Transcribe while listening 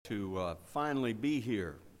to finally be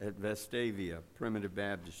here at Vestavia Primitive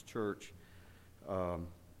Baptist Church.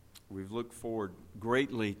 We've looked forward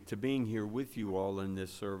greatly to being here with you all in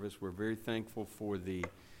this service. We're very thankful for the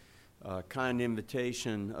kind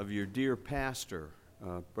invitation of your dear pastor,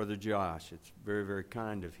 Brother Josh. It's very, very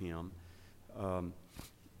kind of him.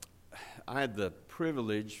 I had the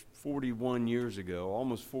privilege 41 years ago,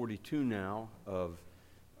 almost 42 now, of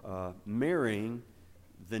marrying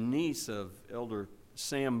the niece of Elder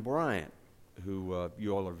Sam Bryant, who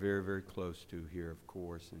you all are very, very close to here, of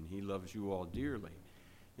course, and he loves you all dearly.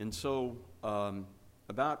 And so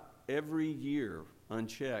about every year,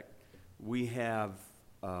 unchecked, we have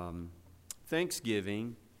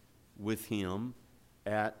Thanksgiving with him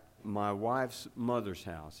at my wife's mother's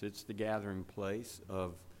house. It's the gathering place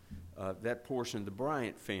of that portion of the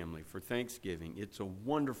Bryant family for Thanksgiving. It's a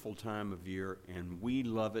wonderful time of year, and we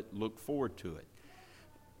love it, look forward to it.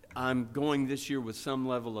 I'm going this year with some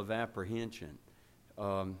level of apprehension.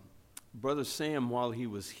 Brother Sam, while he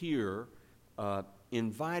was here,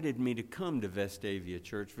 invited me to come to Vestavia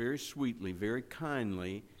Church very sweetly, very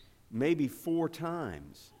kindly, maybe 4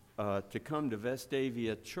 times to come to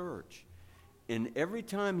Vestavia Church. And every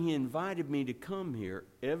time he invited me to come here,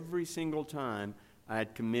 every single time I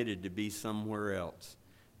had committed to be somewhere else.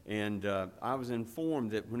 And I was informed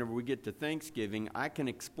that whenever we get to Thanksgiving, I can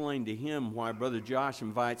explain to him why Brother Josh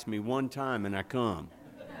invites me one time and I come.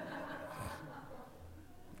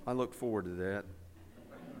 I look forward to that.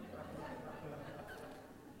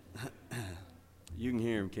 You can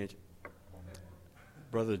hear him, can't you?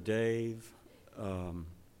 Brother Dave, I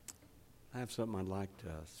have something I'd like to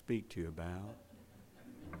speak to you about.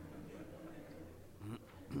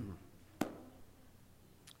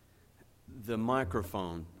 The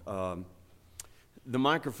microphone, the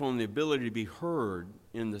ability to be heard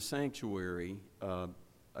in the sanctuary.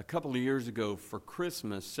 A couple of years ago for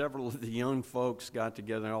Christmas, several of the young folks got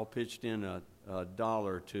together and all pitched in a $1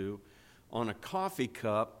 or $2 on a coffee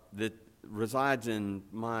cup that resides in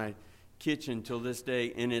my kitchen till this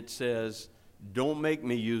day, and it says, "Don't make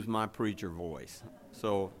me use my preacher voice."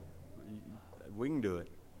 So we can do it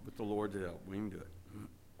with the Lord's help. We can do it.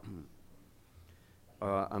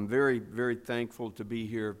 I'm very, very thankful to be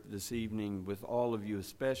here this evening with all of you,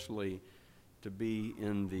 especially to be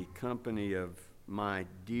in the company of my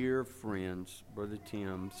dear friends, Brother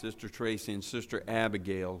Tim, Sister Tracy, and Sister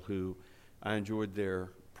Abigail, who I enjoyed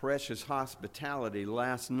their precious hospitality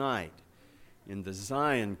last night in the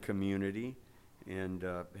Zion community, and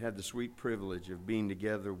had the sweet privilege of being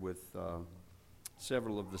together with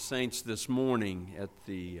several of the saints this morning at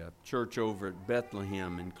the church over at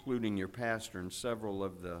Bethlehem, including your pastor and several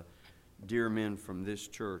of the dear men from this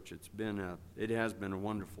church. It has been a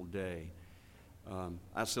wonderful day.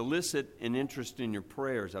 I solicit an interest in your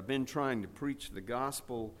prayers. I've been trying to preach the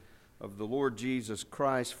gospel of the Lord Jesus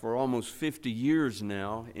Christ for almost 50 years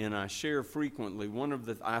now, and I share frequently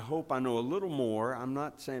I hope I know a little more, I'm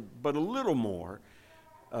not saying, but a little more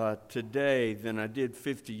today than I did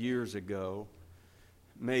 50 years ago.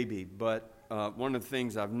 Maybe, but one of the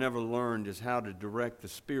things I've never learned is how to direct the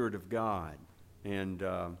Spirit of God. And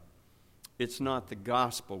it's not the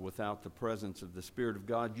gospel without the presence of the Spirit of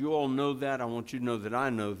God. You all know that. I want you to know that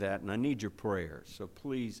I know that, and I need your prayers. So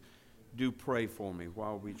please do pray for me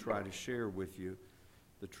while we try to share with you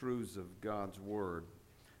the truths of God's Word.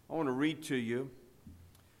 I want to read to you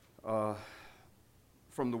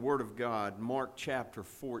from the Word of God, Mark chapter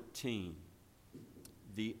 14,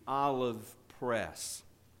 the olive press.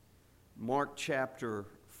 Mark chapter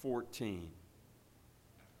 14.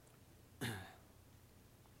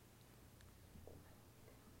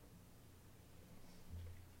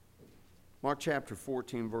 Mark chapter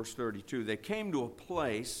 14, verse 32. They came to a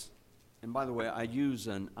place, and by the way, I use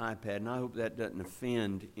an iPad, and I hope that doesn't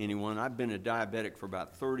offend anyone. I've been a diabetic for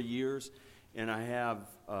about 30 years, and I have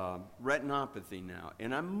retinopathy now.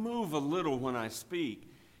 And I move a little when I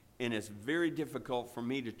speak, and it's very difficult for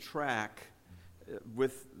me to track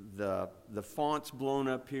with the fonts blown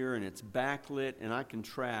up here, and it's backlit, and I can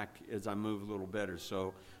track as I move a little better.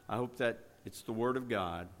 So I hope that it's the Word of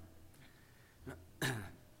God.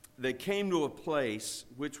 They came to a place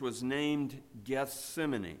which was named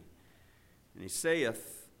Gethsemane. And he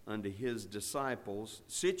saith unto his disciples,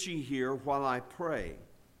 "Sit ye here while I pray."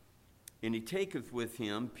 And he taketh with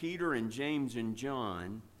him Peter and James and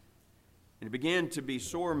John, and he began to be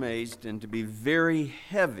sore amazed and to be very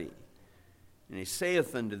heavy. And he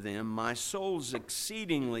saith unto them, "My soul's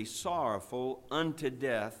exceedingly sorrowful unto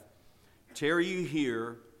death. Tarry ye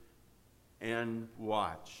here and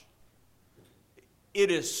watch." It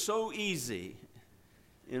is so easy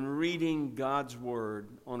in reading God's Word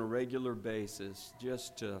on a regular basis,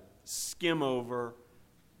 just to skim over,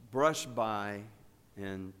 brush by,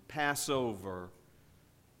 and pass over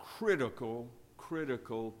critical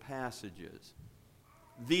passages.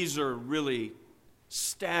 These are really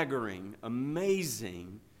staggering,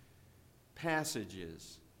 amazing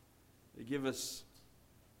passages. They give us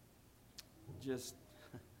just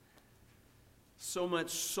so much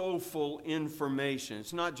soulful information.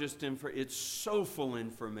 It's not just it's soulful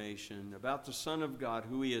information about the Son of God,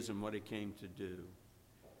 who He is and what He came to do.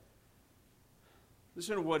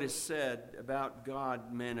 Listen to what is said about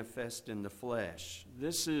God manifest in the flesh.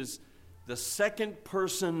 This is the second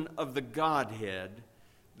person of the Godhead,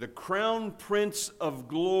 the crown prince of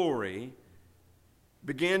glory,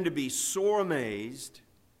 began to be sore amazed,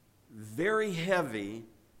 very heavy,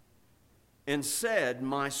 and said,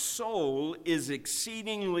 "My soul is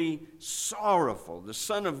exceedingly sorrowful." The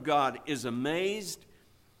Son of God is amazed,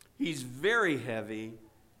 He's very heavy,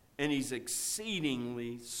 and He's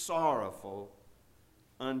exceedingly sorrowful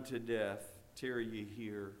unto death. Tarry ye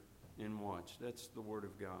here and watch. That's the Word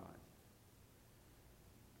of God.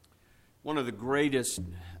 One of the greatest,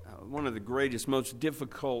 most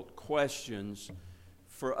difficult questions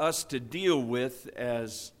for us to deal with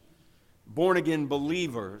as born-again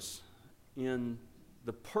believers in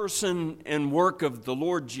the person and work of the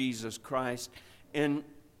Lord Jesus Christ. And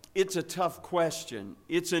it's a tough question.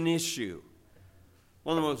 It's an issue.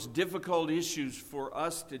 One of the most difficult issues for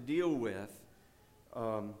us to deal with.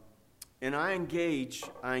 And I engage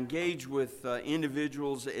with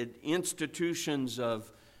individuals at institutions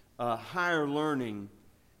of higher learning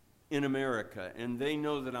in America. And they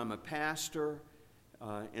know that I'm a pastor,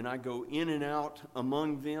 and I go in and out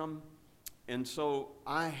among them. And so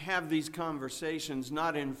I have these conversations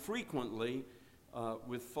not infrequently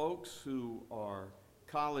with folks who are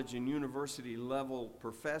college and university level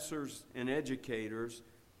professors and educators.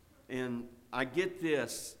 And I get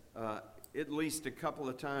this at least a couple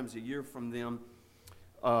of times a year from them.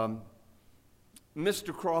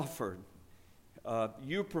 Mr. Crawford,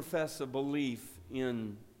 you profess a belief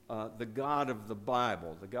in the God of the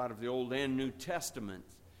Bible, the God of the Old and New Testament.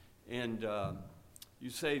 And you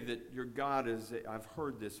say that your God is, I've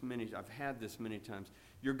had this many times.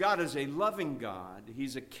 Your God is a loving God.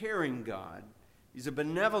 He's a caring God. He's a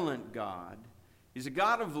benevolent God. He's a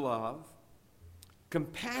God of love,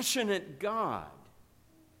 compassionate God.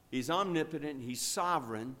 He's omnipotent. He's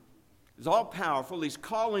sovereign. He's all-powerful. He's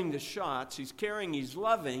calling the shots. He's caring. He's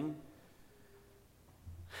loving.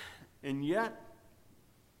 And yet,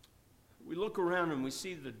 we look around and we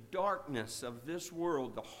see the darkness of this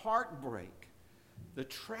world, the heartbreak, the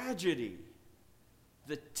tragedy,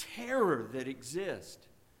 the terror that exists,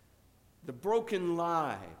 the broken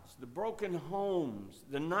lives, the broken homes,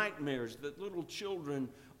 the nightmares that little children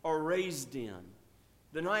are raised in,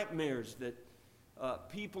 the nightmares that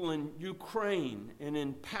people in Ukraine and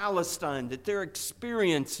in Palestine that they're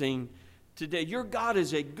experiencing today. Your God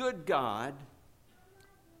is a good God.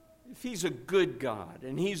 If He's a good God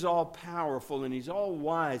and He's all powerful and He's all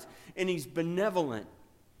wise and He's benevolent,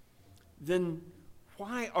 then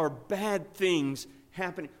why are bad things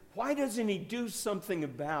happening? Why doesn't He do something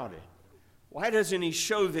about it? Why doesn't He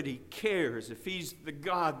show that He cares if He's the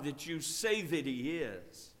God that you say that He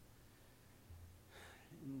is?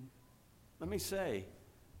 Let me say,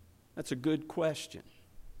 that's a good question.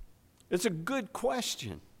 It's a good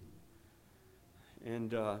question.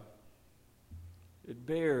 And it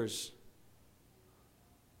bears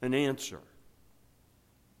an answer.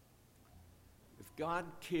 If God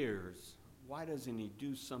cares, why doesn't He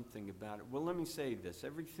do something about it? Well, let me say this.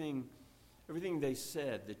 Everything they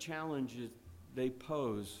said, the challenges they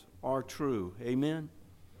pose are true. Amen?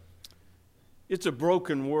 It's a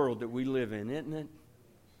broken world that we live in, isn't it?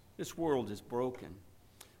 This world is broken.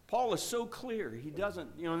 Paul is so clear. He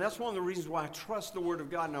doesn't, and that's one of the reasons why I trust the Word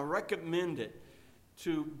of God and I recommend it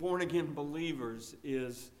to born-again believers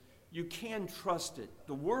is you can trust it.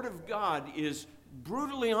 The Word of God is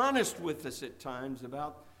brutally honest with us at times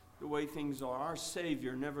about the way things are. Our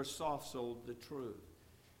Savior never soft-sold the truth.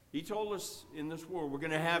 He told us in this world we're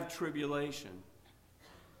going to have tribulation.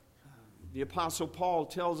 The Apostle Paul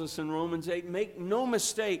tells us in Romans 8, make no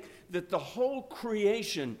mistake that the whole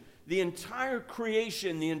creation, the entire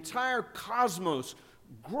cosmos,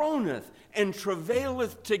 groaneth and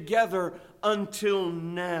travaileth together until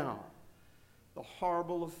now. The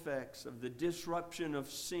horrible effects of the disruption of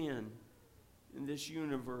sin in this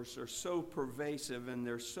universe are so pervasive and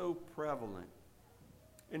they're so prevalent.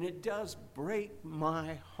 And it does break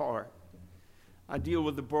my heart. I deal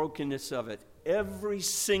with the brokenness of it every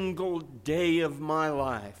single day of my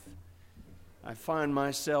life. I find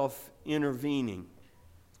myself intervening,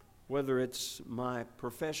 whether it's my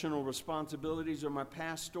professional responsibilities or my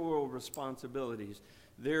pastoral responsibilities.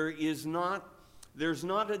 There's not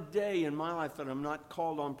a day in my life that I'm not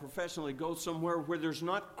called on professionally to go somewhere where there's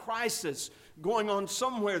not crisis going on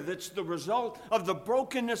somewhere that's the result of the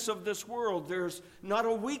brokenness of this world. There's not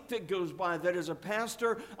a week that goes by that as a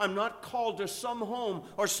pastor I'm not called to some home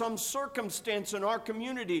or some circumstance in our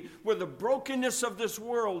community where the brokenness of this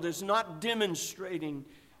world is not demonstrating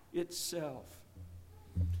itself.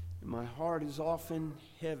 And my heart is often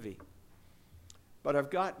heavy. But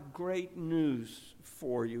I've got great news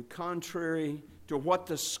for you, contrary to what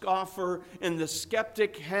the scoffer and the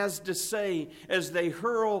skeptic has to say as they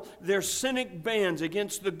hurl their cynic bans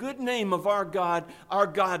against the good name of our God. Our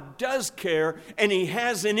God does care, and He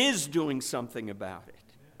has and is doing something about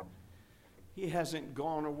it. He hasn't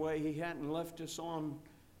gone away. He hadn't left us on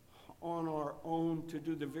our own to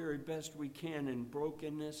do the very best we can in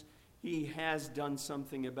brokenness. He has done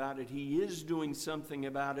something about it. He is doing something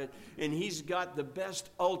about it. And He's got the best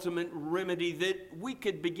ultimate remedy that we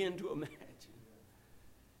could begin to imagine.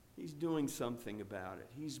 He's doing something about it.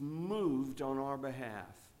 He's moved on our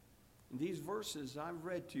behalf. And these verses I've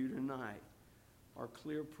read to you tonight are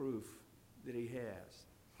clear proof that He has.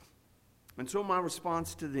 And so my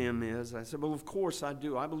response to them is, I said, well, of course I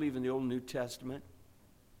do. I believe in the Old and New Testament.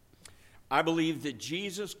 I believe that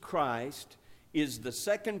Jesus Christ is the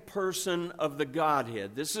second person of the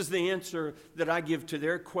Godhead. This is the answer that I give to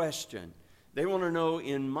their question. They want to know,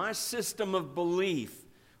 in my system of belief,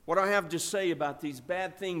 what I have to say about these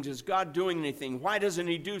bad things. Is God doing anything? Why doesn't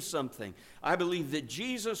He do something? I believe that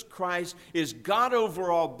Jesus Christ is God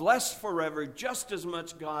over all, blessed forever, just as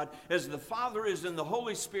much God as the Father is and the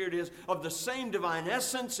Holy Spirit is, of the same divine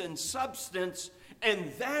essence and substance.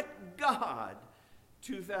 And that God,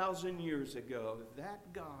 2,000 years ago,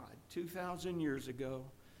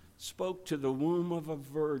 spoke to the womb of a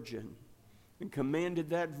virgin and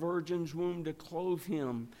commanded that virgin's womb to clothe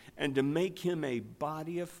Him and to make Him a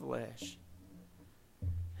body of flesh.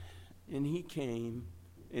 And He came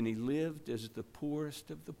and He lived as the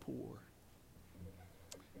poorest of the poor.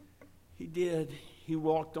 He did. He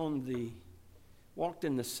walked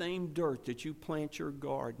in the same dirt that you plant your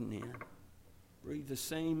garden in. Breathed the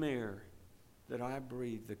same air that I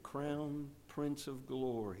breathe, the crown Prince of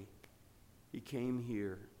Glory. He came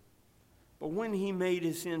here. But when He made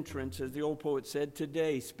His entrance, as the old poet said,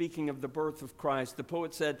 today, speaking of the birth of Christ, the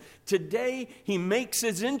poet said, today He makes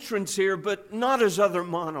His entrance here, but not as other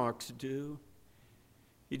monarchs do.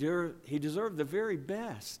 He deserved the very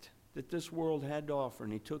best that this world had to offer,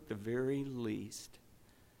 and He took the very least.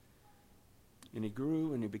 And He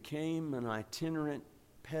grew and He became an itinerant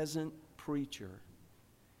peasant preacher.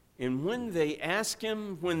 And when they asked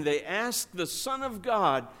the Son of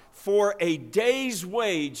God for a day's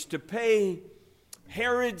wage to pay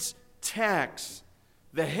Herod's tax,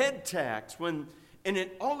 the head tax,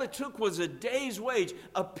 all it took was a day's wage,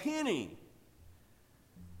 a penny.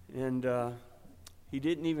 And He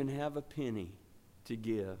didn't even have a penny to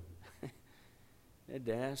give. He had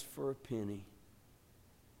to ask for a penny.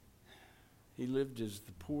 He lived as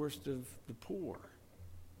the poorest of the poor.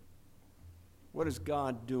 What is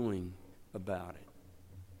God doing about it?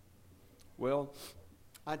 Well,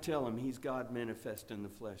 I tell Him He's God manifest in the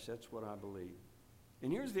flesh. That's what I believe.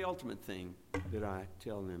 And here's the ultimate thing that I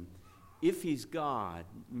tell them. If He's God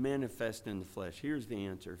manifest in the flesh, here's the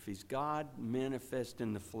answer. If He's God manifest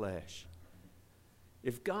in the flesh,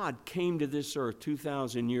 if God came to this earth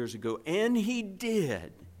 2,000 years ago, and He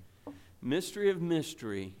did, mystery of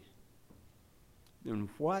mystery, then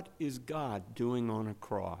what is God doing on a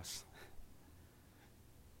cross?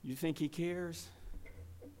 You think He cares?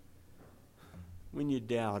 When you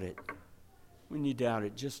doubt it,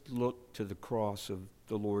 just look to the cross of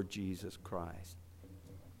the Lord Jesus Christ.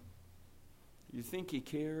 You think He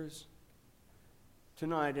cares?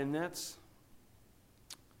 Tonight, and we're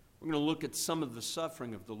going to look at some of the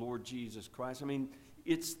suffering of the Lord Jesus Christ. I mean,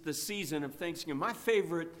 it's the season of Thanksgiving.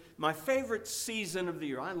 My favorite season of the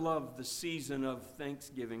year. I love the season of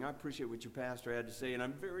Thanksgiving. I appreciate what your pastor had to say, and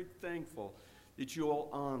I'm very thankful that you all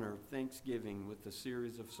honor Thanksgiving with a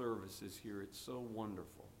series of services here. It's so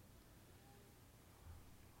wonderful.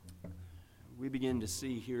 We begin to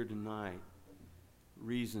see here tonight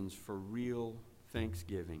reasons for real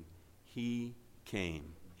thanksgiving. He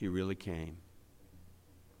came. He really came.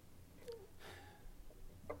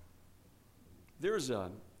 There's a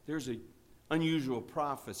unusual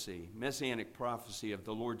prophecy, messianic prophecy of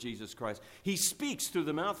the Lord Jesus Christ. He speaks through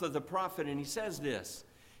the mouth of the prophet, and he says this.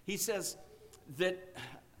 He says that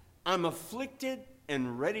I'm afflicted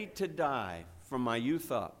and ready to die from my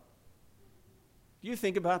youth up. Do you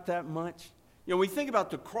think about that much? You know, we think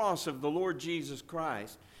about the cross of the Lord Jesus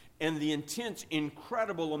Christ and the intense,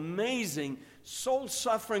 incredible, amazing soul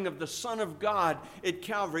suffering of the Son of God at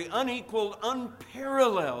Calvary, unequaled,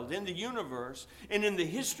 unparalleled in the universe and in the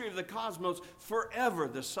history of the cosmos forever,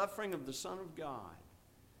 the suffering of the Son of God.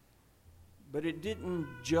 But it didn't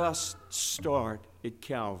just start at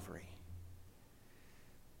Calvary.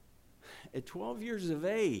 At 12 years of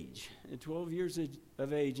age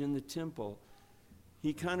in the temple,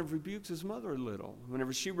 he kind of rebukes his mother a little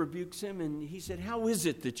whenever she rebukes him. And he said, "How is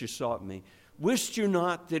it that you sought me? Wist you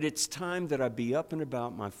not that it's time that I be up and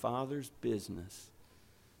about my Father's business?"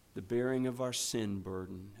 The bearing of our sin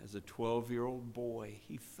burden. As a 12-year-old boy,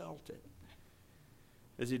 he felt it.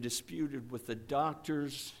 As he disputed with the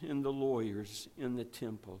doctors and the lawyers in the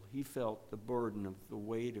temple, he felt the burden of the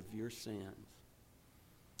weight of your sins.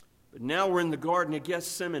 But now we're in the Garden of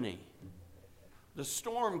Gethsemane. The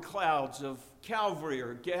storm clouds of Calvary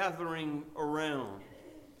are gathering around.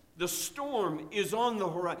 The storm is on the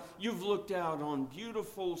horizon. You've looked out on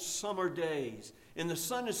beautiful summer days, and the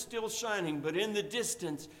sun is still shining, but in the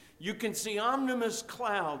distance, you can see ominous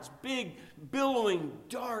clouds, big, billowing,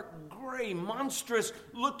 dark, gray,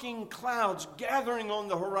 monstrous-looking clouds gathering on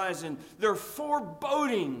the horizon. They're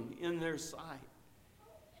foreboding in their sight.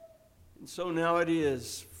 And so now it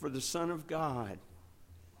is for the Son of God.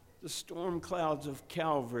 The storm clouds of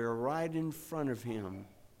Calvary are right in front of him.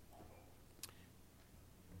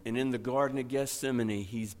 And in the Garden of Gethsemane,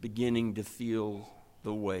 he's beginning to feel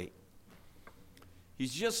the weight.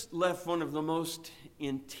 He's just left one of the most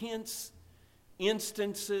intense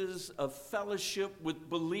instances of fellowship with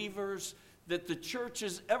believers that the church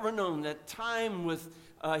has ever known. That time with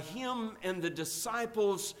him and the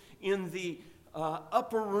disciples in the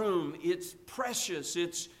upper room. It's precious.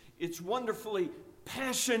 It's wonderfully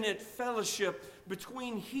passionate fellowship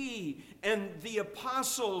between he and the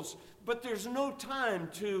apostles, but there's no time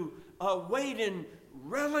to wait and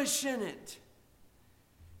relish in it.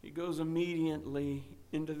 He goes immediately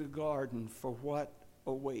into the garden for what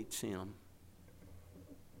awaits him.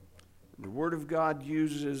 The Word of God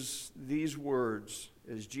uses these words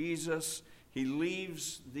as Jesus, he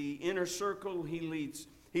leaves the inner circle, he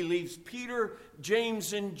leaves Peter,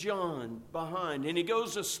 James, and John behind. And he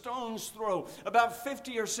goes a stone's throw, about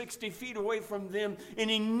 50 or 60 feet away from them. And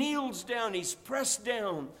he kneels down. He's pressed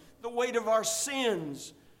down. The weight of our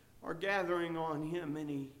sins are gathering on him. And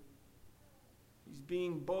he's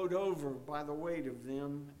being bowed over by the weight of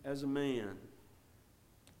them as a man.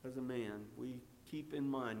 As a man. We keep in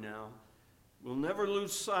mind now, we'll never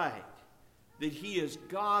lose sight that he is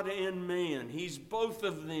God and man. He's both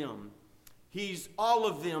of them. He's all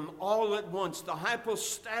of them all at once. The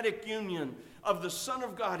hypostatic union of the Son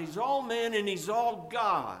of God. He's all man and he's all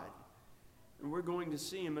God. And we're going to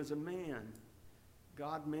see him as a man.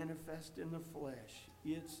 God manifest in the flesh.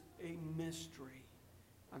 It's a mystery.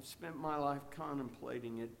 I've spent my life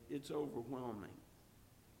contemplating it. It's overwhelming.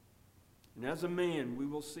 And as a man, we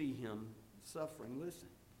will see him suffering. Listen.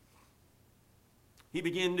 He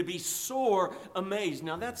began to be sore amazed.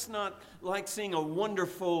 Now, that's not like seeing a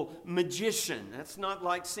wonderful magician. That's not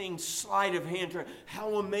like seeing sleight of hand.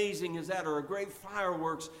 How amazing is that? Or a great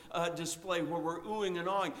fireworks display where we're oohing and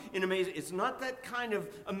awing in amazement. It's not that kind of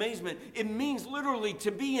amazement. It means literally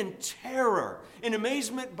to be in terror, in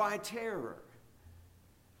amazement by terror.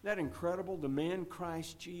 That incredible, the man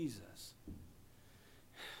Christ Jesus.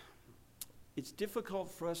 It's difficult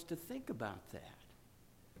for us to think about that.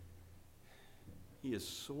 He is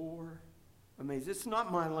sore amazed. It's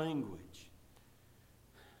not my language.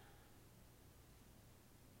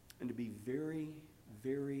 And to be very,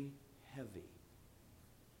 very heavy.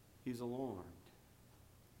 He's alarmed.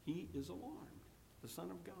 He is alarmed. The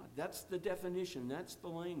Son of God. That's the definition. That's the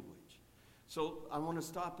language. So I want to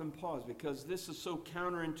stop and pause because this is so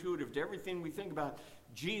counterintuitive to everything we think about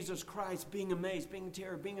Jesus Christ being amazed, being in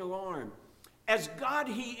terror, being alarmed. As God,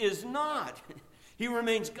 he is not. He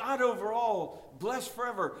remains God over all, blessed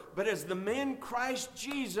forever. But as the man Christ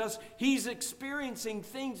Jesus, he's experiencing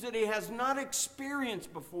things that he has not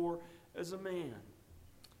experienced before as a man.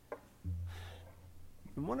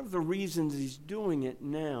 And one of the reasons he's doing it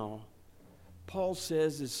now, Paul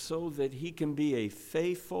says, is so that he can be a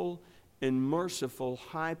faithful and merciful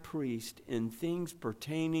high priest in things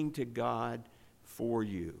pertaining to God for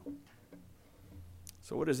you.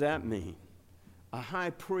 So what does that mean? A high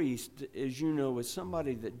priest, as you know, is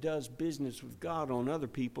somebody that does business with God on other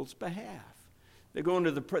people's behalf. They go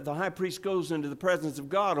into the high priest goes into the presence of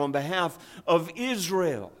God on behalf of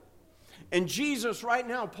Israel. And Jesus right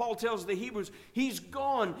now, Paul tells the Hebrews, he's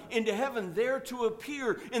gone into heaven there to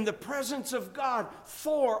appear in the presence of God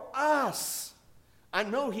for us. I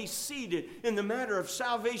know he's seated in the matter of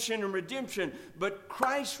salvation and redemption, but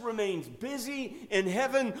Christ remains busy in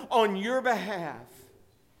heaven on your behalf.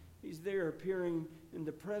 He's there appearing in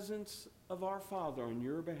the presence of our Father on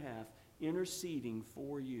your behalf, interceding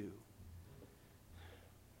for you.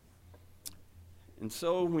 And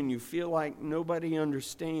so when you feel like nobody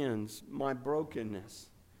understands my brokenness,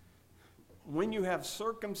 when you have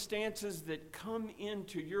circumstances that come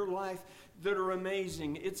into your life that are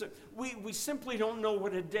amazing, we simply don't know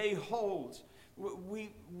what a day holds.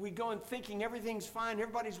 We go in thinking everything's fine,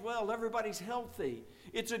 everybody's well, everybody's healthy.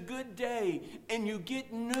 It's a good day, and you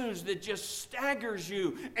get news that just staggers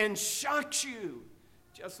you and shocks you.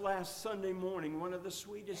 Just last Sunday morning, one of the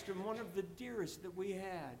sweetest and one of the dearest that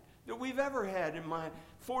we've ever had in my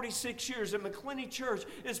 46 years at McClenny Church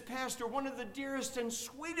as pastor, one of the dearest and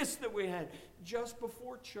sweetest that we had just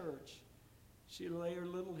before church. She lay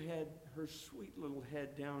her sweet little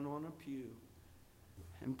head down on a pew.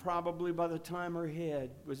 And probably by the time her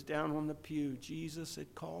head was down on the pew, Jesus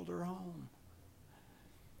had called her home.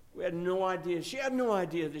 We had no idea. She had no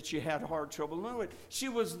idea that she had heart trouble. No, she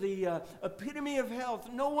was the epitome of health.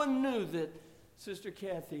 No one knew that Sister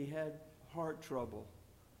Kathy had heart trouble.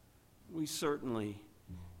 We certainly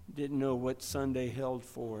didn't know what Sunday held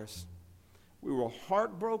for us. We were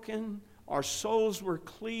heartbroken. Our souls were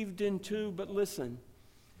cleaved in two. But listen,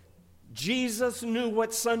 Jesus knew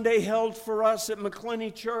what Sunday held for us at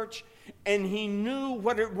McClenny Church, and he knew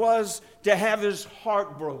what it was to have his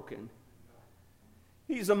heart broken.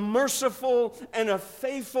 He's a merciful and a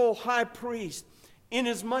faithful high priest,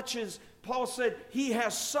 inasmuch as Paul said he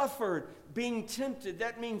has suffered being tempted.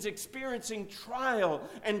 That means experiencing trial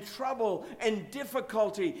and trouble and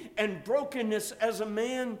difficulty and brokenness as a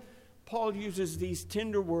man. Paul uses these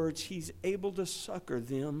tender words. He's able to succor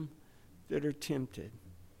them that are tempted.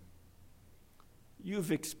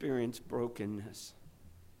 You've experienced brokenness.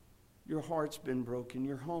 Your heart's been broken.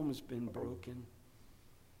 Your home's been broken.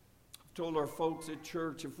 I've told our folks at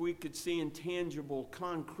church, if we could see in tangible,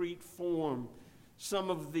 concrete form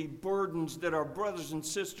some of the burdens that our brothers and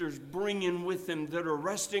sisters bring in with them that are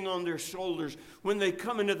resting on their shoulders when they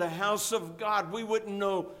come into the house of God, we wouldn't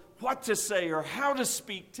know what to say or how to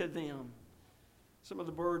speak to them. Some of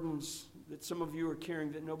the burdens that some of you are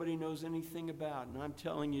carrying that nobody knows anything about. And I'm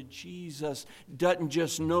telling you, Jesus doesn't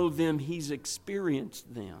just know them, he's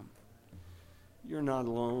experienced them. You're not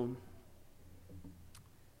alone.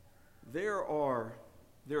 There are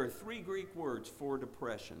 3 Greek words for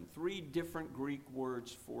depression, 3 different Greek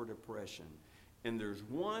words for depression. And there's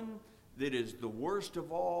one that is the worst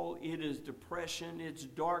of all. It is depression. It's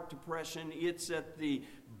dark depression. It's at the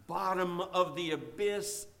bottom of the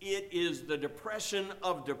abyss. It is the depression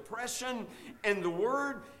of depression. And the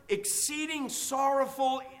word exceeding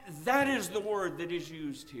sorrowful, that is the word that is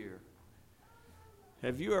used here.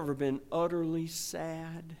 Have you ever been utterly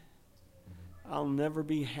sad? I'll never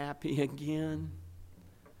be happy again.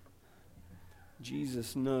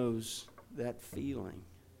 Jesus knows that feeling.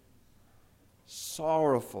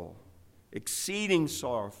 Sorrowful, exceeding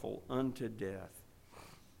sorrowful unto death.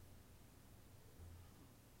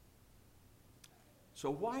 So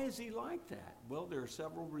why is he like that? Well, there are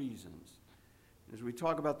several reasons. As we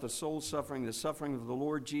talk about the soul suffering, the suffering of the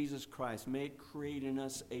Lord Jesus Christ, may it create in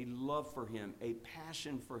us a love for him, a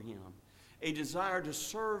passion for him, a desire to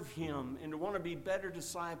serve him and to want to be better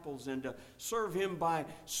disciples and to serve him by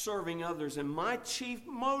serving others. And my chief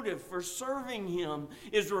motive for serving him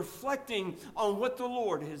is reflecting on what the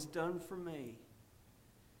Lord has done for me.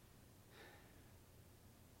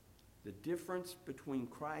 The difference between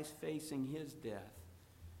Christ facing his death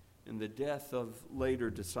and the death of later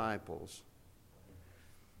disciples.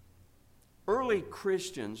 Early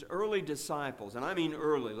Christians, early disciples, and I mean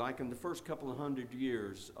early, like in the first couple of 100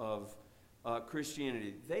 years of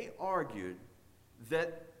Christianity, they argued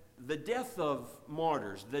that the death of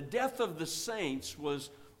martyrs, the death of the saints, was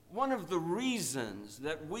one of the reasons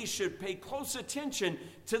that we should pay close attention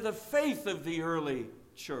to the faith of the early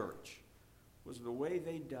church, was the way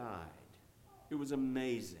they died. It was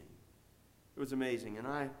amazing. It was amazing. And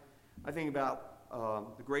I think about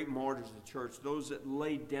the great martyrs of the church, those that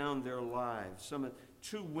laid down their lives.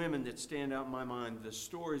 2 women that stand out in my mind, the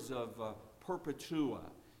stories of Perpetua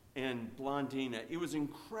and Blondina. It was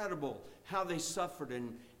incredible how they suffered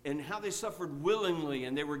and how they suffered willingly,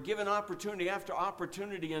 and they were given opportunity after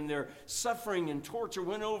opportunity, and their suffering and torture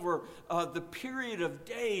went over the period of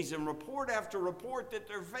days, and report after report that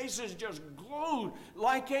their faces just glowed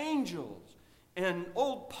like angels. And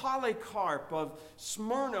old Polycarp of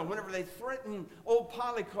Smyrna, whenever they threatened old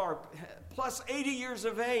Polycarp, plus 80 years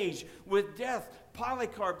of age, with death,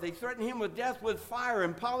 Polycarp, they threatened him with death with fire.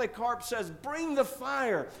 And Polycarp says, bring the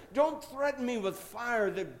fire. Don't threaten me with fire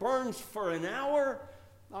that burns for an hour.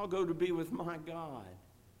 I'll go to be with my God.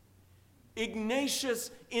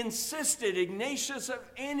 Ignatius insisted, Ignatius of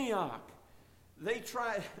Antioch. They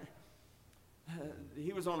tried...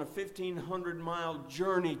 He was on a 1,500-mile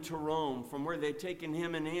journey to Rome from where they'd taken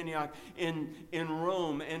him in Antioch in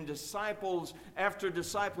Rome. And disciples after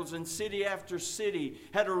disciples and city after city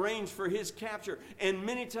had arranged for his capture. And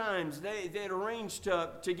many times they had arranged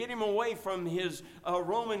to get him away from his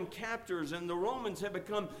Roman captors. And the Romans had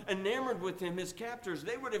become enamored with him, his captors.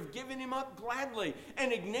 They would have given him up gladly.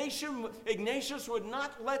 And Ignatius would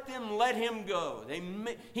not let them let him go.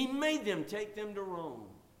 He made them take them to Rome.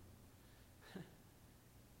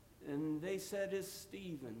 And they said as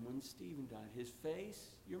Stephen, when Stephen died, his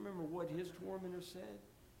face, you remember what his tormentor said?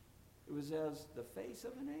 It was as the face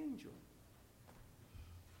of an angel.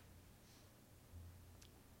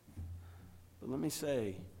 But let me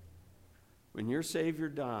say, when your Savior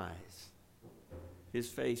dies, his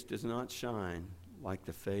face does not shine like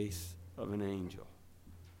the face of an angel.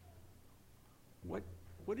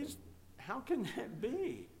 How can that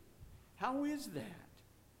be? How is that?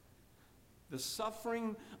 The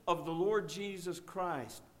suffering of the Lord Jesus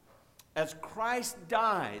Christ. As Christ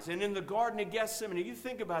dies, and in the Garden of Gethsemane, you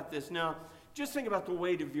think about this now, just think about the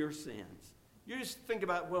weight of your sins. You just think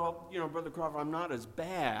about, well, Brother Crawford, I'm not as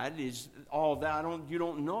bad as all that. You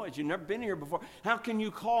don't know it. You've never been here before. How can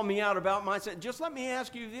you call me out about my sin? Just let me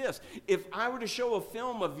ask you this. If I were to show a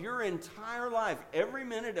film of your entire life, every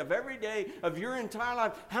minute of every day of your entire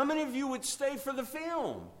life, how many of you would stay for the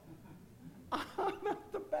film? I'm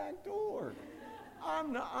at the back door.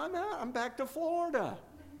 I'm out. I'm back to Florida.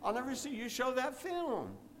 I'll never see you show that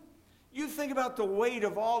film. You think about the weight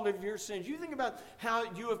of all of your sins. You think about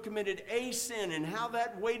how you have committed a sin and how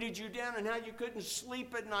that weighted you down and how you couldn't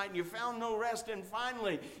sleep at night and you found no rest and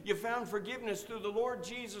finally you found forgiveness through the Lord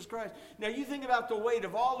Jesus Christ. Now you think about the weight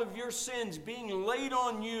of all of your sins being laid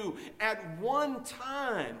on you at one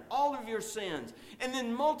time, all of your sins, and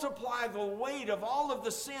then multiply the weight of all of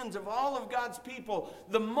the sins of all of God's people,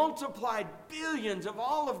 the multiplied billions of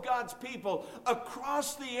all of God's people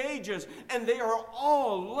across the ages, and they are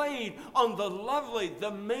all laid on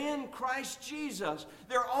the man Christ Jesus.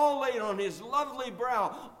 They're all laid on his lovely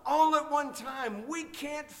brow, all at one time. We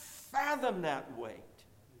can't fathom that weight.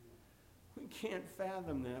 We can't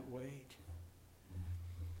fathom that weight.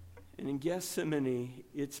 And in Gethsemane,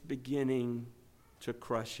 it's beginning to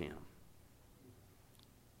crush him.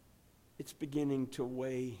 It's beginning to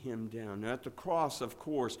weigh him down. Now, at the cross, of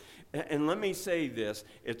course, and let me say this,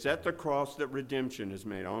 it's at the cross that redemption is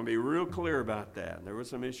made. I want to be real clear about that. There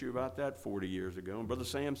was some issue about that 40 years ago, and Brother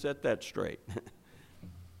Sam set that straight.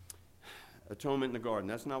 Atonement in the garden,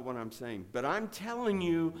 that's not what I'm saying. But I'm telling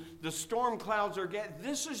you, the storm clouds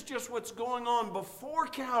this is just what's going on before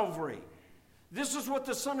Calvary. This is what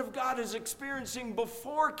the Son of God is experiencing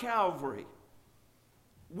before Calvary.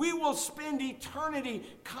 We will spend eternity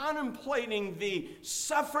contemplating the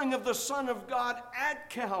suffering of the Son of God at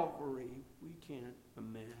Calvary. We can't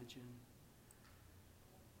imagine.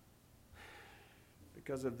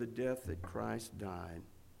 Because of the death that Christ died.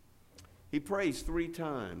 He prays 3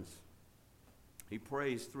 times. He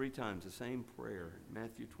prays 3 times, the same prayer.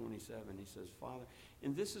 Matthew 27, he says, Father,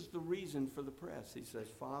 and this is the reason for the press. He says,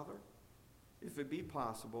 Father, if it be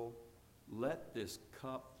possible, let this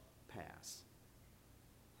cup pass.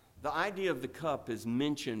 The idea of the cup is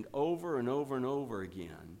mentioned over and over and over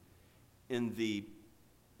again in the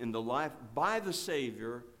life by the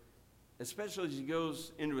Savior, especially as he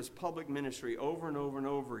goes into his public ministry over and over and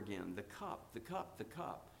over again. The cup, the cup, the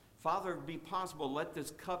cup. Father, if it be possible, let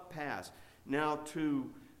this cup pass. Now,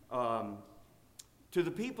 to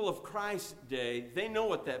the people of Christ's day, they know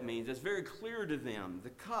what that means. It's very clear to them.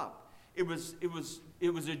 The cup. It was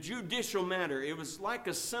a judicial matter. It was like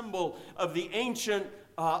a symbol of the ancient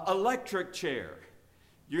electric chair.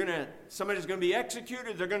 Somebody's going to be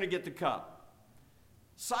executed, they're going to get the cup.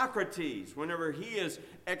 Socrates, whenever he is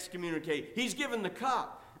excommunicated, he's given the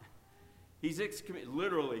cup. He's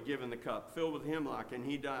literally given the cup, filled with hemlock, and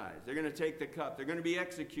he dies. They're going to take the cup. They're going to be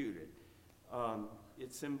executed.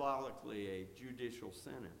 It's symbolically a judicial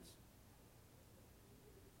sentence.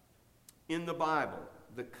 In the Bible,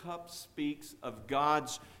 the cup speaks of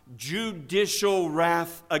God's judicial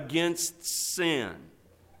wrath against sin.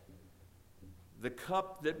 The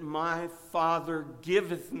cup that my Father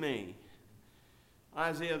giveth me.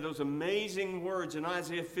 Isaiah, those amazing words in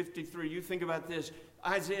Isaiah 53. You think about this.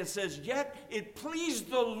 Isaiah says, yet it pleased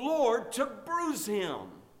the Lord to bruise him.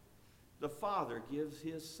 The Father gives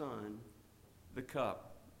his Son the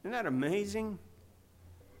cup. Isn't that amazing?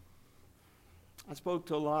 I spoke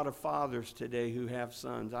to a lot of fathers today who have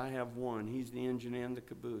sons. I have one. He's the engine and the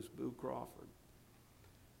caboose, Boo Crawford.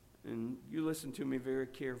 And you listen to me very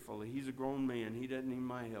carefully. He's a grown man. He doesn't need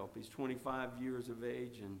my help. He's 25 years of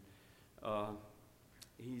age, and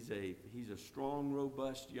he's a strong,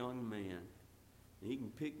 robust young man. He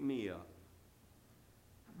can pick me up.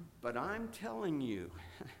 But I'm telling you,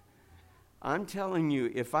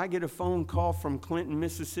 if I get a phone call from Clinton,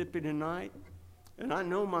 Mississippi tonight, and I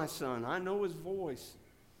know my son, I know his voice,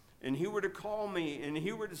 and he were to call me and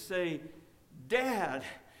he were to say, Dad,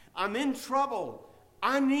 I'm in trouble.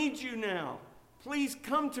 I need you now. Please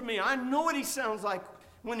come to me. I know what he sounds like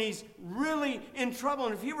when he's really in trouble.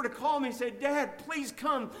 And if he were to call me and say, Dad, please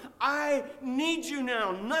come. I need you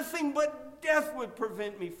now. Nothing but death would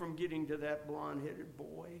prevent me from getting to that blonde-headed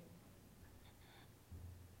boy.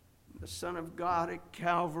 The Son of God at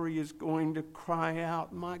Calvary is going to cry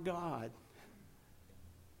out, my God,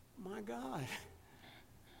 my God.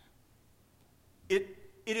 It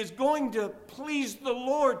is going to please the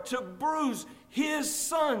Lord to bruise his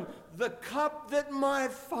Son. The cup that my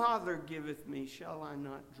Father giveth me, shall I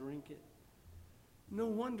not drink it? No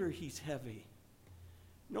wonder he's heavy.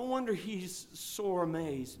 No wonder he's sore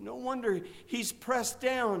amazed. No wonder he's pressed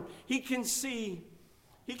down. He can see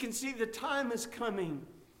the time is coming,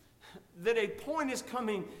 that a point is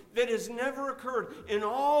coming that has never occurred in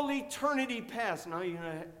all eternity past. Now, you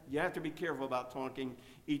have to be careful about talking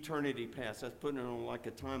eternity past. That's putting it on like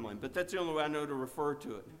a timeline. But that's the only way I know to refer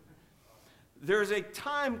to it. There's a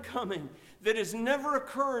time coming that has never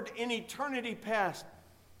occurred in eternity past.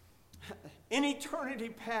 In eternity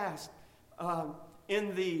past,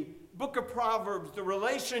 in the book of Proverbs, the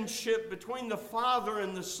relationship between the Father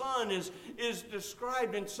and the Son is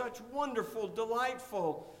described in such wonderful,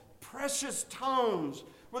 delightful, precious tones,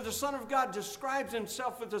 where the Son of God describes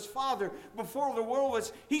himself with his Father before the world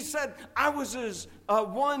was. He said, I was as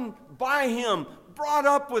one by him, brought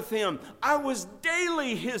up with him. I was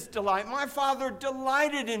daily his delight. My Father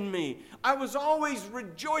delighted in me. I was always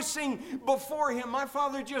rejoicing before him. My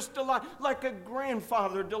Father just delighted, like a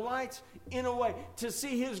grandfather delights in a way to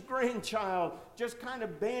see his grandchild just kind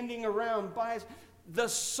of banding around by his. The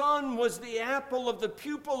Son was the apple of the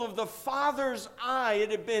pupil of the Father's eye.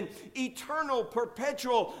 It had been eternal,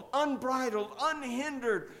 perpetual, unbridled,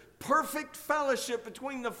 unhindered, perfect fellowship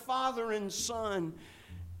between the Father and Son.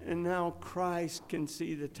 And now Christ can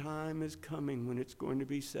see the time is coming when it's going to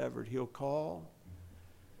be severed. He'll call.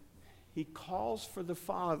 He calls for the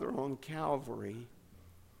Father on Calvary.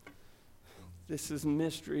 This is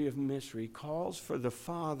mystery of mystery. He calls for the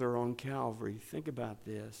Father on Calvary. Think about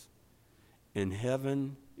this. And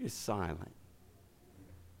heaven is silent.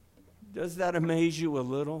 Does that amaze you a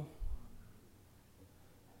little?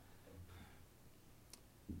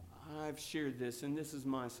 I've shared this, and this is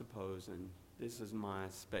my supposing. This is my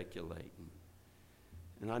speculating.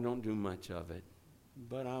 And I don't do much of it.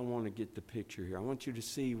 But I want to get the picture here. I want you to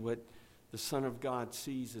see what the Son of God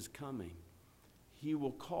sees is coming. He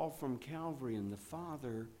will call from Calvary, and the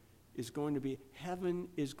Father is going to be, heaven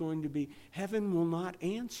will not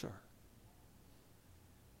answer.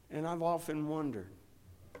 And I've often wondered,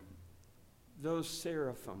 those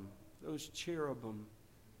seraphim, those cherubim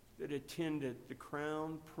that attended the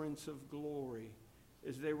crowned Prince of Glory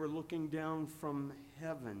as they were looking down from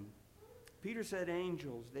heaven. Peter said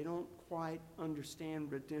angels, they don't quite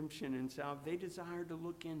understand redemption and salvation. They desire to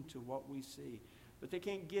look into what we see, but they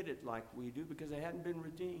can't get it like we do because they hadn't been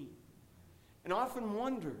redeemed. And I often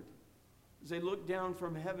wondered, as they looked down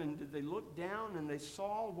from heaven, did they look down and they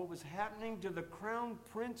saw what was happening to the crowned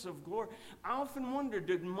Prince of Glory? I often wondered,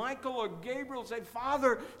 did Michael or Gabriel say,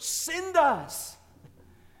 Father, send us?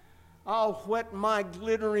 I'll whet my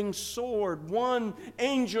glittering sword. One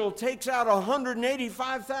angel takes out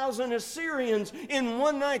 185,000 Assyrians in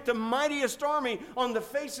one night, the mightiest army on the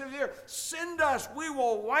face of the earth. Send us, we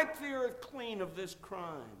will wipe the earth clean of this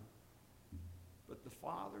crime. But the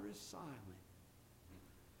Father is silent.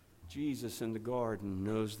 Jesus in the garden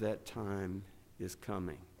knows that time is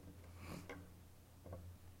coming.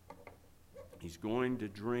 He's going to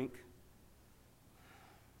drink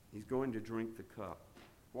the cup.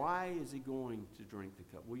 Why is he going to drink the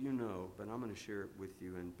cup? Well, you know, but I'm going to share it with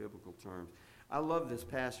you in biblical terms. I love this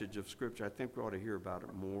passage of Scripture. I think we ought to hear about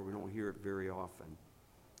it more. We don't hear it very often.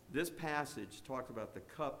 This passage talks about the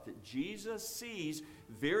cup that Jesus sees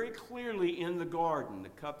very clearly in the garden, the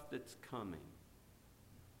cup that's coming.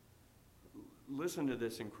 listen to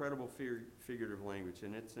this incredible figurative language,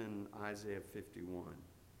 and it's in Isaiah 51.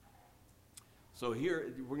 So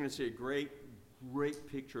here, we're going to see a great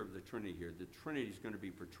picture of the Trinity here. The Trinity is going to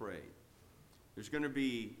be portrayed. There's going to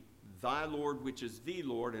be thy Lord, which is the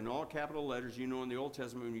Lord, in all capital letters. You know, in the Old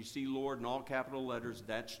Testament, when you see Lord in all capital letters,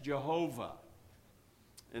 that's Jehovah.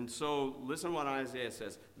 And so, listen to what Isaiah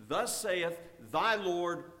says. Thus saith thy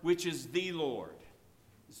Lord, which is the Lord.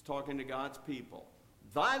 He's talking to God's people.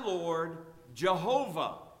 Thy Lord,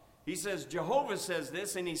 Jehovah. He says, Jehovah says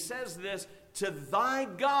this, and he says this to thy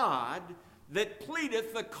God that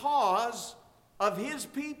pleadeth the cause of his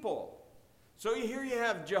people. So here you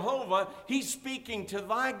have Jehovah. He's speaking to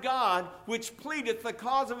thy God, which pleadeth the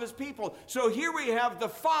cause of his people. So here we have the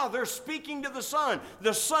Father speaking to the Son.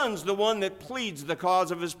 The Son's the one that pleads the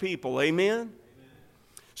cause of his people. Amen? Amen.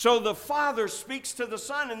 So the Father speaks to the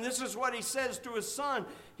Son, and this is what he says to his Son.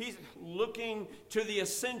 He's looking to the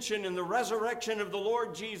ascension and the resurrection of the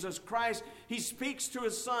Lord Jesus Christ. He speaks to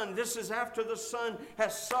his Son. This is after the Son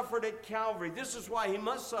has suffered at Calvary. This is why he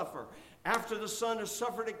must suffer. After the Son has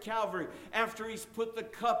suffered at Calvary, after he's put the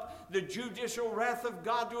cup, the judicial wrath of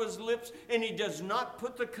God to his lips, and he does not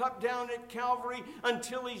put the cup down at Calvary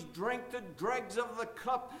until he's drank the dregs of the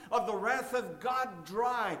cup of the wrath of God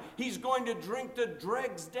dry. He's going to drink the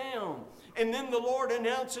dregs down. And then the Lord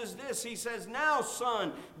announces this. He says, now,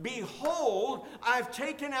 Son, behold, I've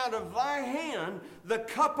taken out of thy hand the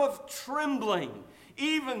cup of trembling,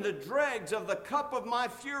 even the dregs of the cup of my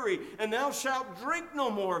fury, and thou shalt drink no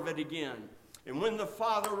more of it again. And when the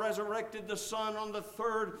Father resurrected the Son on the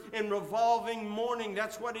third and revolving morning,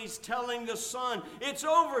 that's what he's telling the Son. It's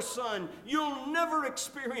over, Son. You'll never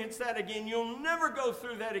experience that again. You'll never go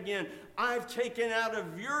through that again. I've taken out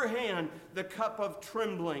of your hand the cup of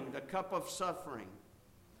trembling, the cup of suffering.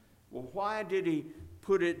 Well, why did he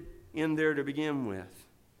put it in there to begin with?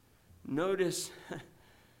 Notice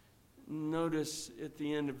at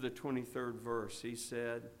the end of the 23rd verse, he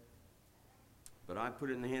said, but I put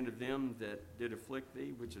it in the hand of them that did afflict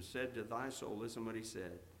thee, which have said to thy soul, listen what he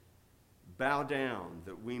said, bow down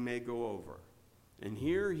that we may go over. And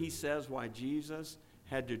here he says why Jesus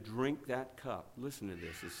had to drink that cup. Listen to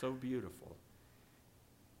this, it's so beautiful.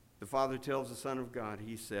 The Father tells the Son of God,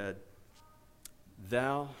 he said,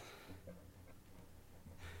 this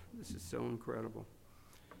is so incredible.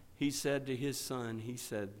 He said to his Son, he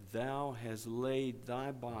said, thou hast laid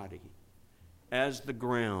thy body as the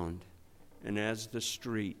ground and as the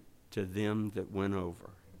street to them that went over.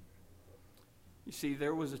 You see,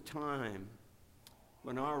 there was a time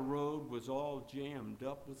when our road was all jammed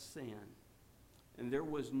up with sin, and there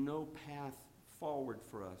was no path forward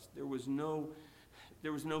for us. There was no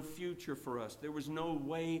future for us. There was no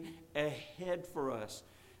way ahead for us,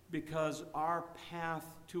 because our path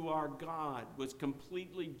to our God was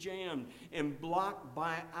completely jammed and blocked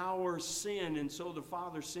by our sin. And so the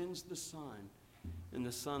Father sends the Son, and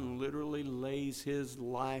the Son literally lays his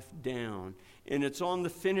life down. And it's on the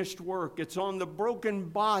finished work, it's on the broken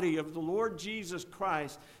body of the Lord Jesus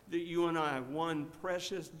Christ that you and I, one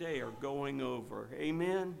precious day, are going over.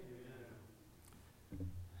 Amen?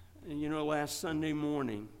 And you know, last Sunday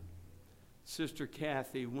morning, Sister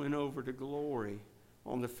Kathy went over to glory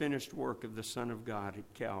on the finished work of the Son of God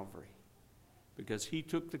at Calvary. Because he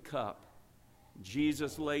took the cup,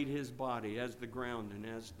 Jesus laid his body as the ground and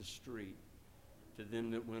as the street to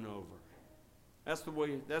them that went over. That's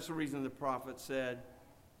the reason the prophet said,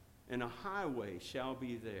 and a highway shall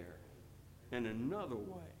be there, and another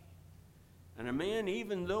way. And a man,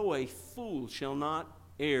 even though a fool, shall not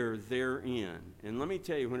err therein. And let me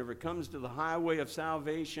tell you, whenever it comes to the highway of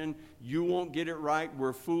salvation, you won't get it right.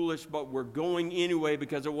 We're foolish, but we're going anyway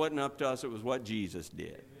because it wasn't up to us. It was what Jesus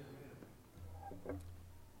did.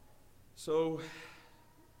 So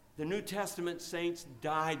the New Testament saints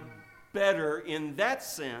died better in that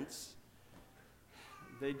sense.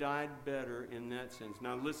 They died better in that sense.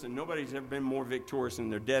 Now listen, nobody's ever been more victorious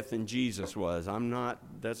in their death than Jesus was.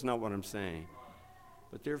 That's not what I'm saying.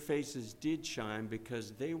 But their faces did shine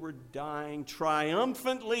because they were dying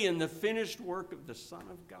triumphantly in the finished work of the Son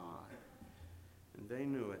of God. And they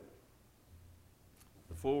knew it.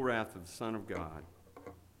 The full wrath of the Son of God.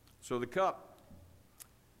 So the cup,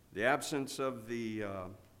 the absence of the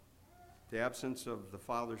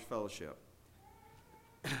Father's fellowship.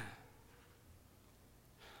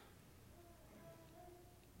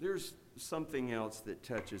 There's something else that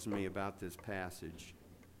touches me about this passage.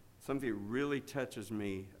 Something that really touches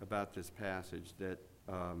me about this passage that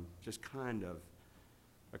just kind of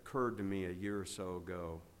occurred to me a year or so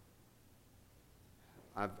ago.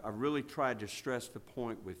 I've really tried to stress the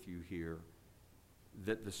point with you here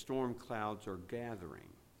that the storm clouds are gathering.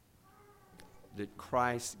 that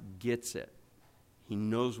Christ gets it. He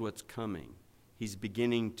knows what's coming. He's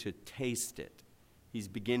beginning to taste it. He's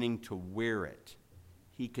beginning to wear it.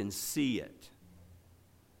 He can see it.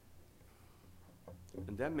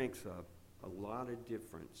 And that makes a lot of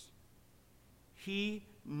difference. He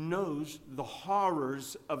knows the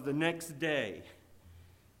horrors of the next day.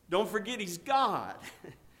 Don't forget, He's God.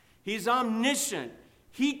 He's omniscient.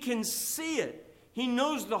 He can see it. He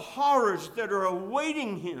knows the horrors that are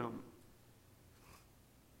awaiting Him.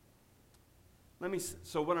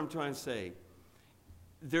 So what I'm trying to say,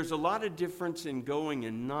 there's a lot of difference in going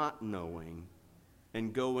and not knowing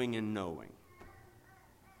and going and knowing.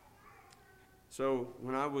 So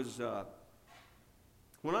when I was a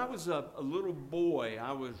little boy,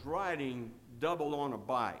 I was riding double on a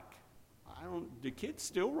bike. Do kids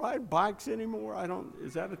still ride bikes anymore?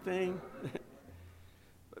 Is that a thing?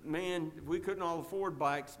 But man, we couldn't all afford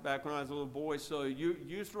bikes back when I was a little boy, so you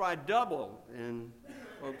used to ride double, and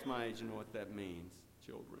folks my age know what that means,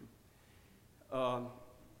 children.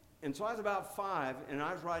 And so I was about 5, and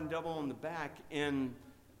I was riding double on the back, and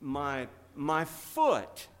my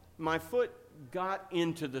foot got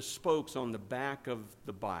into the spokes on the back of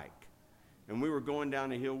the bike. And we were going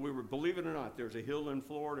down a hill. Believe it or not, there's a hill in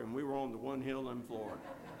Florida, and we were on the one hill in Florida.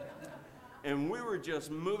 And we were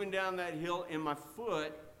just moving down that hill, and my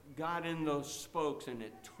foot got in those spokes, and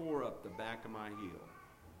it tore up the back of my heel.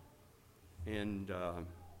 And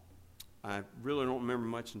I really don't remember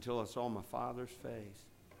much until I saw my father's face.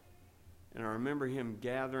 And I remember him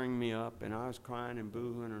gathering me up, and I was crying and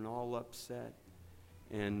boohooing and all upset.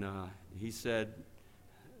 And he said,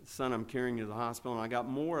 "Son, I'm carrying you to the hospital." And I got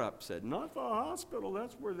more upset. "Not the hospital,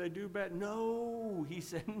 that's where they do bad." "No," he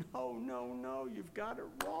said, no, you've got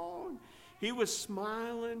it wrong. He was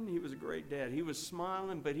smiling. He was a great dad. He was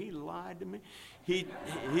smiling, but he lied to me. He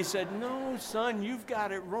said, "No, son, you've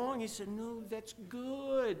got it wrong." He said, "No, that's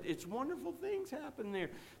good. It's wonderful things happen there.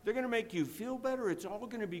 They're going to make you feel better. It's all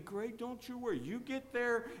going to be great. Don't you worry. You get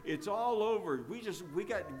there, it's all over. We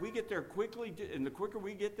get there quickly, and the quicker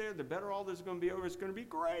we get there, the better all this is going to be over. It's going to be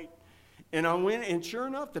great." And I went, and sure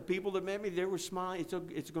enough, the people that met me, they were smiling.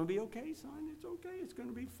 It's going to be okay, son. It's okay. It's going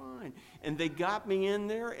to be fine. And they got me in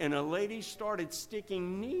there, and a lady started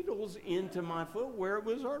sticking needles into my foot where it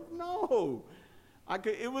was hurt. No.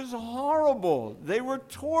 It was horrible. They were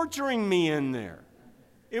torturing me in there.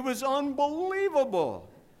 It was unbelievable.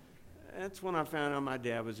 That's when I found out my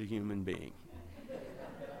dad was a human being.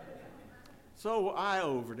 So I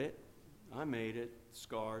overed it. I made it.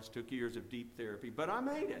 Scars. Took years of deep therapy, but I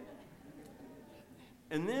made it.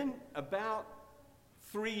 And then about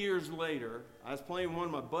 3 years later, I was playing with one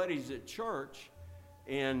of my buddies at church,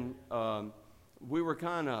 and we were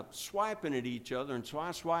kind of swiping at each other, and so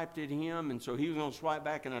I swiped at him, and so he was going to swipe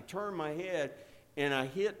back, and I turned my head, and I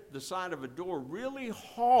hit the side of a door really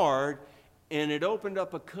hard, and it opened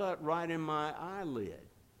up a cut right in my eyelid.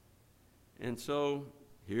 And so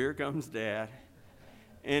here comes Dad,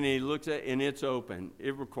 and he looks at, and it's open.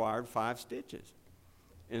 It required 5 stitches.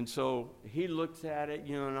 And so he looks at it,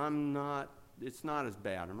 and it's not as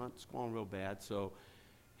bad. I'm not squalling real bad. So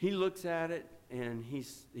he looks at it, and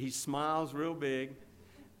he smiles real big.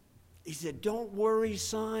 He said, "Don't worry,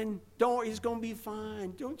 son. He's going to be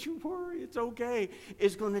fine. Don't you worry. It's okay.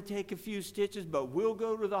 It's going to take a few stitches, but we'll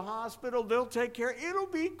go to the hospital. They'll take care. It'll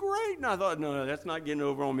be great." And I thought, no, that's not getting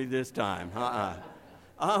over on me this time.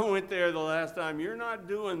 I went there the last time. You're not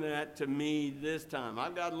doing that to me this time.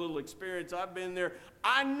 I've got a little experience. I've been there.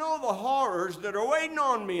 I know the horrors that are waiting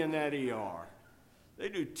on me in that ER. They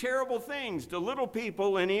do terrible things to little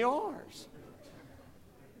people in ERs.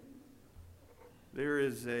 There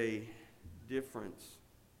is a difference.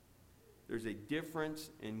 There's a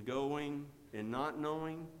difference in going and not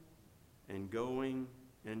knowing, and going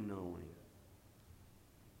and knowing.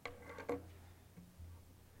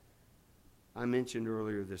 I mentioned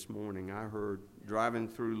earlier this morning, I heard, driving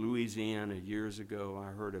through Louisiana years ago,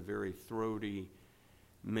 I heard a very throaty,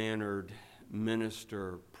 mannered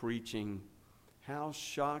minister preaching how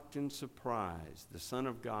shocked and surprised the Son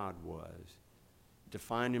of God was to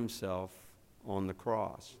find himself on the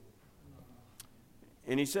cross.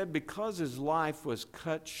 And he said because his life was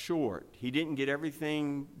cut short, he didn't get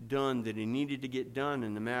everything done that he needed to get done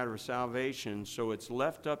in the matter of salvation, so it's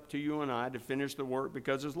left up to you and I to finish the work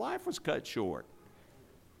because his life was cut short.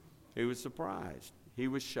 He was surprised. He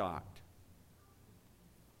was shocked.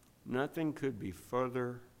 Nothing could be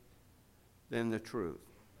further than the truth.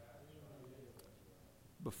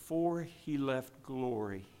 Before he left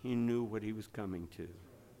glory, he knew what he was coming to.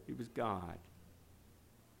 He was God.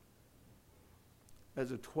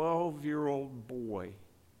 As a 12-year-old boy,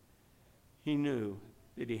 he knew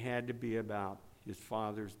that he had to be about his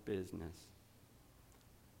Father's business.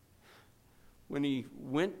 When he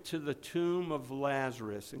went to the tomb of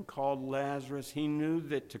Lazarus and called Lazarus, he knew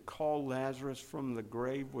that to call Lazarus from the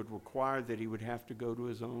grave would require that he would have to go to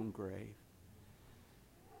his own grave.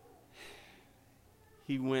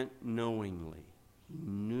 He went knowingly. He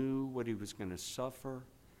knew what he was going to suffer.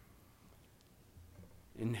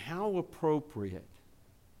 And how appropriate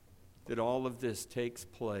that all of this takes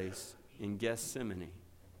place in Gethsemane,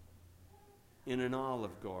 in an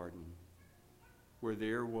olive garden, where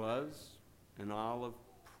there was an olive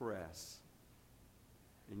press.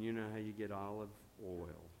 And you know how you get olive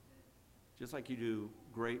oil. Just like you do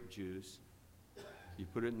grape juice, you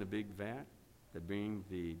put it in the big vat, they bring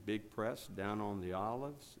the big press down on the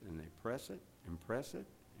olives, and they press it,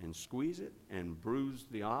 and squeeze it, and bruise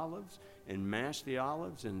the olives, and mash the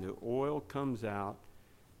olives, and the oil comes out,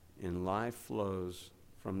 and life flows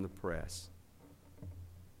from the press.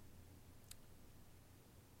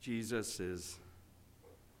 Jesus is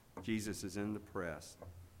in the press.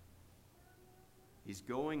 He's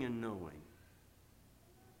going and knowing.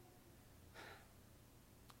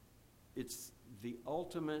 It's the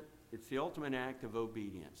ultimate act of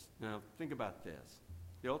obedience. Now, think about this.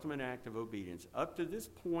 The ultimate act of obedience. Up to this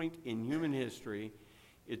point in human history,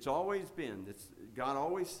 it's always been, God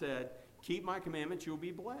always said, keep my commandments, you'll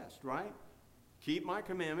be blessed, right? Keep my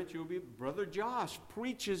commandments, you'll be... Brother Josh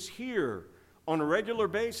preaches here on a regular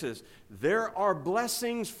basis. There are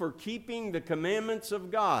blessings for keeping the commandments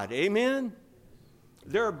of God. Amen?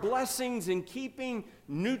 There are blessings in keeping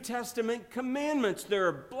New Testament commandments. There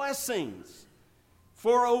are blessings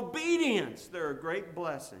for obedience. There are great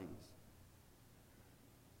blessings.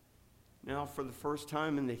 Now, for the first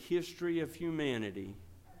time in the history of humanity,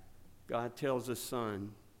 God tells His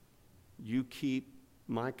Son, you keep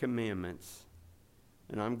my commandments,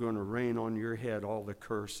 and I'm going to rain on your head all the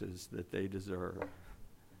curses that they deserve.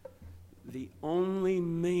 The only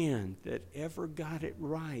man that ever got it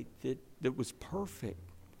right, that was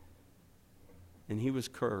perfect. And he was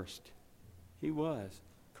cursed. He was.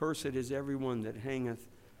 Cursed is everyone that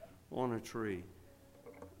hangeth on a tree.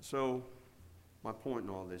 So, my point in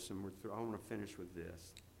all this, and I want to finish with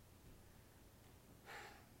this.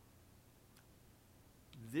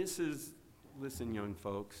 This is, listen, young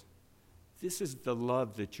folks, this is the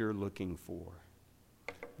love that you're looking for.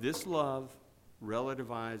 This love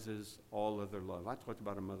relativizes all other love. I talked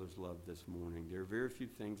about a mother's love this morning. There are very few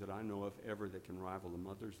things that I know of ever that can rival a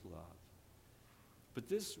mother's love. But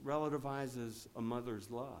this relativizes a mother's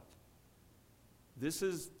love. This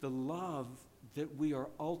is the love that we are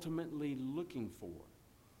ultimately looking for.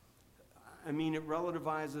 I mean, it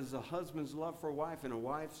relativizes a husband's love for a wife and a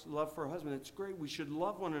wife's love for a husband. It's great. We should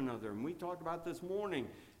love one another. And we talked about this morning.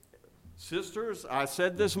 Sisters, I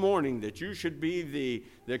said this morning that you should be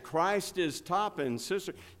that Christ is top, and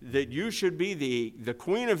sister, that you should be the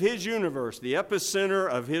queen of His universe, the epicenter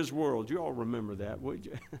of His world. You all remember that, would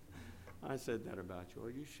you? I said that about you.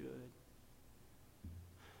 Well, you should.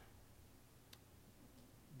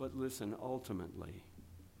 But listen, ultimately,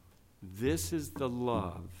 this is the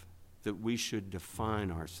love that we should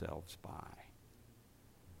define ourselves by.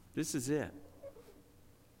 This is it.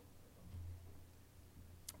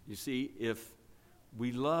 You see, if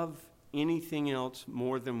we love anything else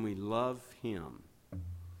more than we love Him,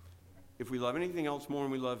 if we love anything else more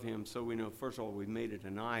than we love Him, so we know, first of all, we've made it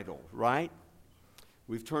an idol, right?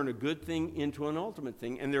 We've turned a good thing into an ultimate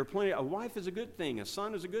thing. And there are plenty. A wife is a good thing. A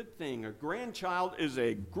son is a good thing. A grandchild is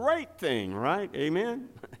a great thing, right? Amen?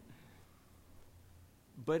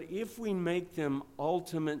 But if we make them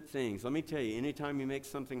ultimate things, let me tell you, anytime you make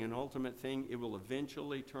something an ultimate thing, it will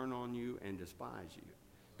eventually turn on you and despise you.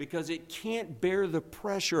 Because it can't bear the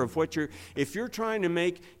pressure of what if you're trying to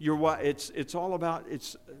make your wife, it's all about,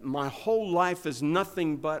 my whole life is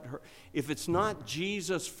nothing but her. If it's not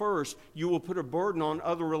Jesus first, you will put a burden on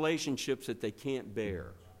other relationships that they can't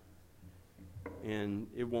bear. And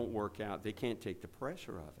it won't work out. They can't take the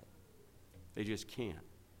pressure of it. They just can't.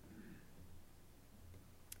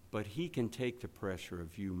 But He can take the pressure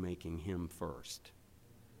of you making Him first,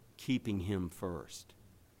 keeping Him first.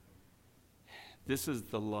 This is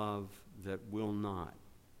the love that will not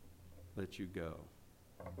let you go.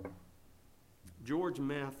 George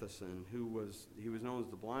Matheson, he was known as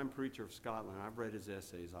the blind preacher of Scotland. I've read his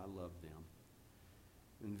essays. I love them.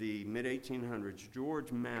 In the mid-1800s,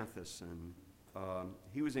 George Matheson,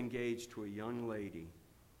 he was engaged to a young lady.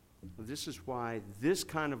 This is why this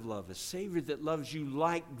kind of love, a Savior that loves you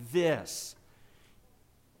like this,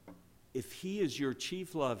 if He is your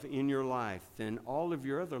chief love in your life, then all of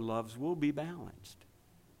your other loves will be balanced.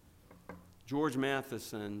 George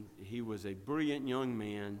Matheson, he was a brilliant young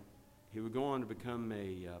man. He would go on to become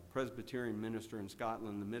a Presbyterian minister in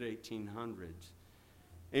Scotland in the mid-1800s.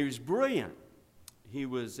 And he was brilliant. He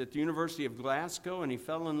was at the University of Glasgow, and he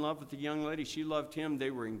fell in love with a young lady. She loved him.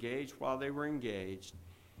 They were engaged. While they were engaged,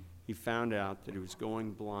 he found out that he was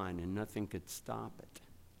going blind, and nothing could stop it.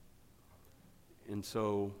 And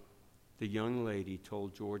so the young lady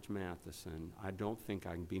told George Matheson, I don't think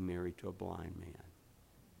I can be married to a blind man.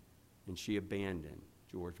 And she abandoned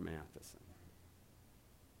George Matheson.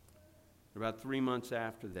 About 3 months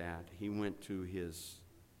after that, he went to his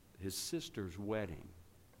sister's wedding.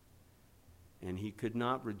 And he could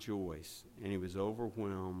not rejoice. And he was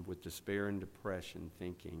overwhelmed with despair and depression,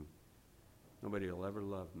 thinking, nobody will ever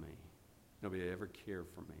love me. Nobody will ever care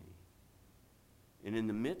for me. And in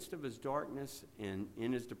the midst of his darkness and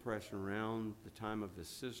in his depression around the time of his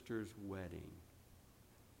sister's wedding,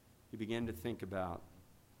 he began to think about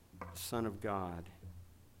the Son of God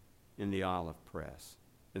in the olive press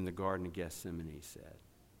in the Garden of Gethsemane, he said.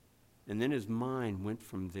 And then his mind went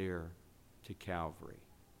from there to Calvary.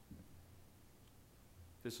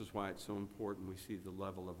 This is why it's so important we see the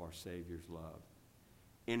level of our Savior's love.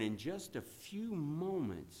 And in just a few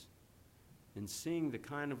moments, in seeing the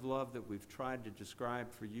kind of love that we've tried to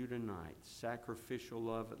describe for you tonight, sacrificial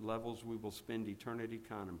love at levels we will spend eternity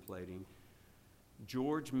contemplating,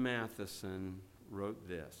 George Matheson wrote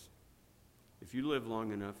this. If you live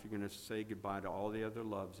long enough, you're going to say goodbye to all the other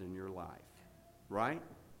loves in your life, right?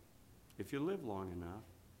 If you live long enough.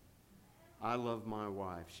 I love my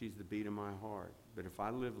wife. She's the beat of my heart. But if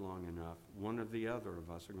I live long enough, one or the other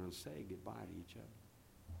of us are going to say goodbye to each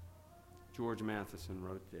other. George Matheson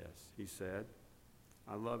wrote this. He said,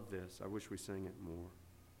 I love this. I wish we sang it more.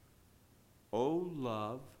 O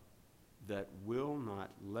love that will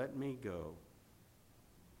not let me go,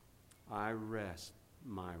 I rest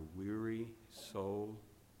my weary soul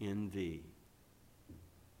in thee.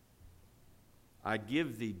 I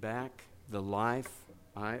give thee back the life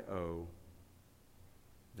I owe,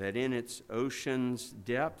 that in its ocean's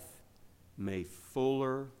depth may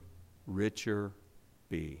fuller, richer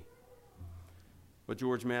be. What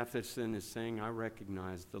George Matheson is saying, I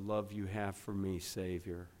recognize the love you have for me,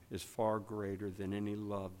 Savior, is far greater than any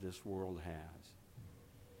love this world has.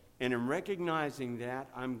 And in recognizing that,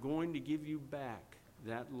 I'm going to give you back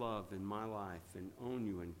that love in my life and own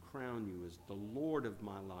you and crown you as the Lord of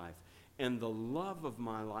my life and the love of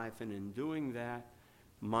my life. And in doing that,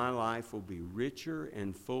 my life will be richer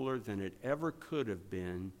and fuller than it ever could have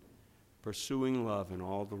been pursuing love in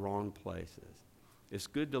all the wrong places. It's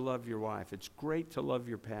good to love your wife. It's great to love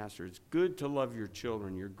your pastor. It's good to love your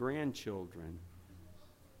children, your grandchildren.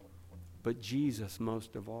 But Jesus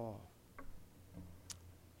most of all.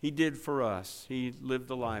 He did for us. He lived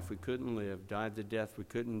the life we couldn't live, died the death we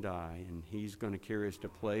couldn't die, and he's going to carry us to a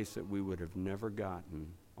place that we would have never gotten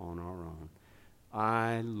on our own.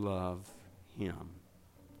 I love him.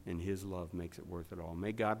 And his love makes it worth it all.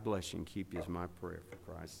 May God bless you and keep you is my prayer for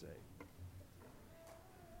Christ's sake.